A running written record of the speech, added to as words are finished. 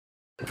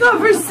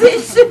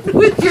Conversation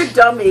with your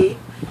dummy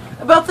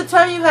about the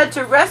time you had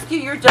to rescue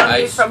your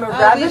dummy from a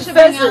rabid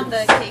pheasant.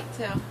 The cake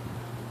too.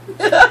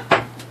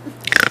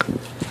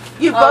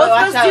 You both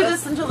must do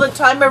this until the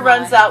timer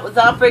runs out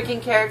without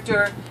breaking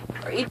character,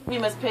 or each of you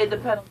must pay the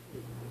penalty.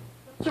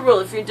 That's the rule.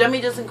 If your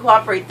dummy doesn't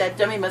cooperate, that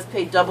dummy must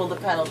pay double the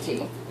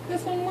penalty.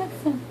 This one looks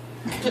fun.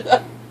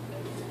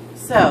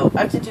 So,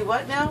 I have to do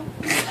what now?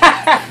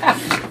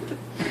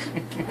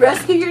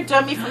 Rescue your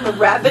dummy from a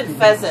rabid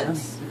pheasant.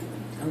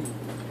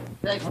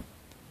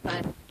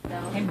 Fine.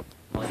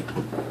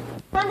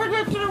 Remember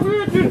that time we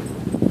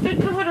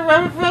had a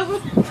rabbit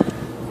pheasant?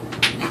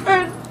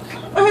 And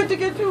I had to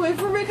get you away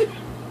from it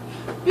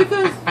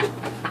because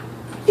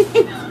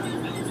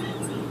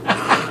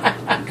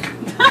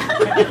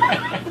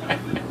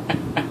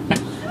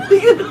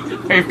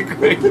Are you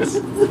recording this?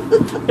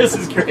 This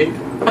is great. I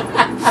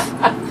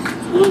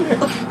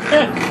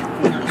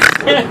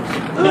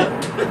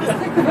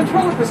think the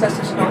ventriloquist has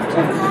to snort too.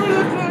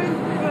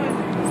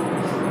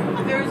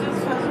 There was this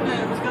pheasant and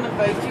it was going to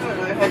bite you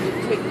and I had to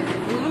take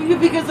you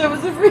because I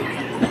was afraid.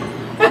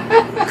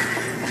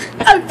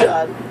 I'm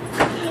done.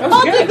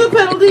 I'll take the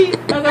penalty.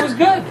 No, that was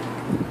good.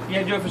 You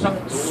had to do it for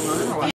something.